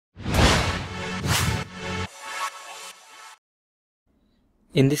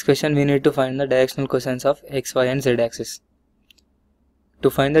In this question, we need to find the directional cosines of x, y and z axis. To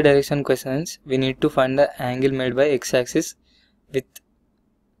find the direction cosines, we need to find the angle made by x axis with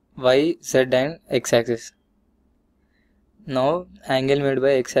y, z and x axis. Now, angle made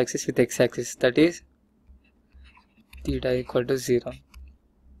by x axis with x axis, that is theta equal to 0.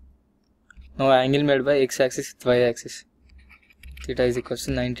 Now, angle made by x axis with y axis, theta is equal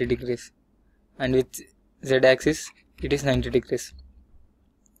to 90 degrees, and with z axis it is 90 degrees.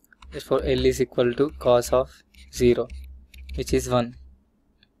 Therefore, L is equal to cos of 0, which is 1.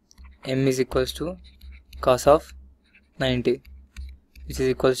 M is equals to cos of 90, which is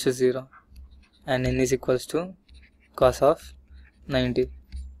equals to 0. And N is equals to cos of 90,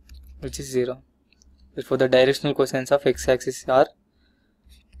 which is 0. Therefore, the directional cosines of x-axis are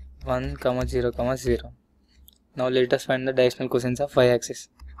 1, 0, 0. Now, let us find the directional cosines of y-axis.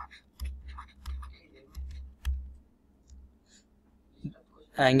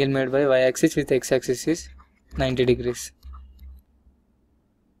 Angle made by y-axis with x-axis is 90 degrees,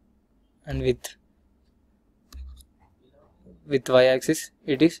 and with y-axis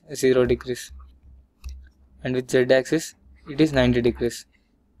it is 0 degrees, and with z-axis it is 90 degrees.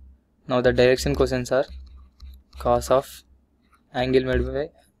 Now the direction cosines are cos of angle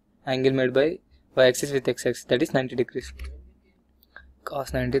made by y-axis with x-axis, that is 90 degrees.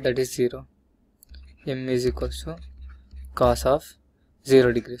 Cos 90, that is 0. M is equals to cos of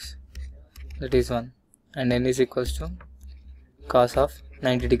 0 degrees, that is 1, and N is equals to cos of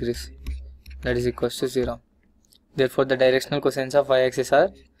 90 degrees, that is equals to 0. Therefore, the directional cosines of y-axis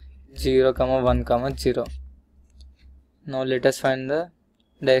are 0, 1, 0. Now, let us find the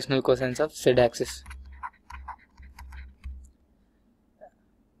directional cosines of z-axis.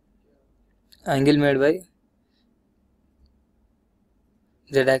 Angle made by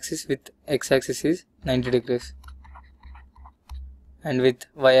z-axis with x-axis is 90 degrees, and with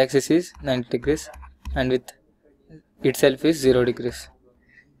y-axis is 90 degrees, and with itself is 0 degrees.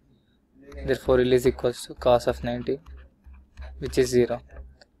 Therefore, L is equals to cos of 90, which is 0,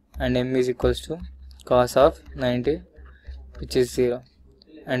 and M is equals to cos of 90, which is 0,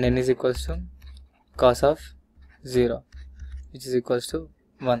 and N is equals to cos of 0, which is equals to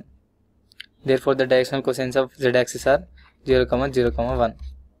 1. Therefore, the directional cosines of z-axis are 0, 0, 1.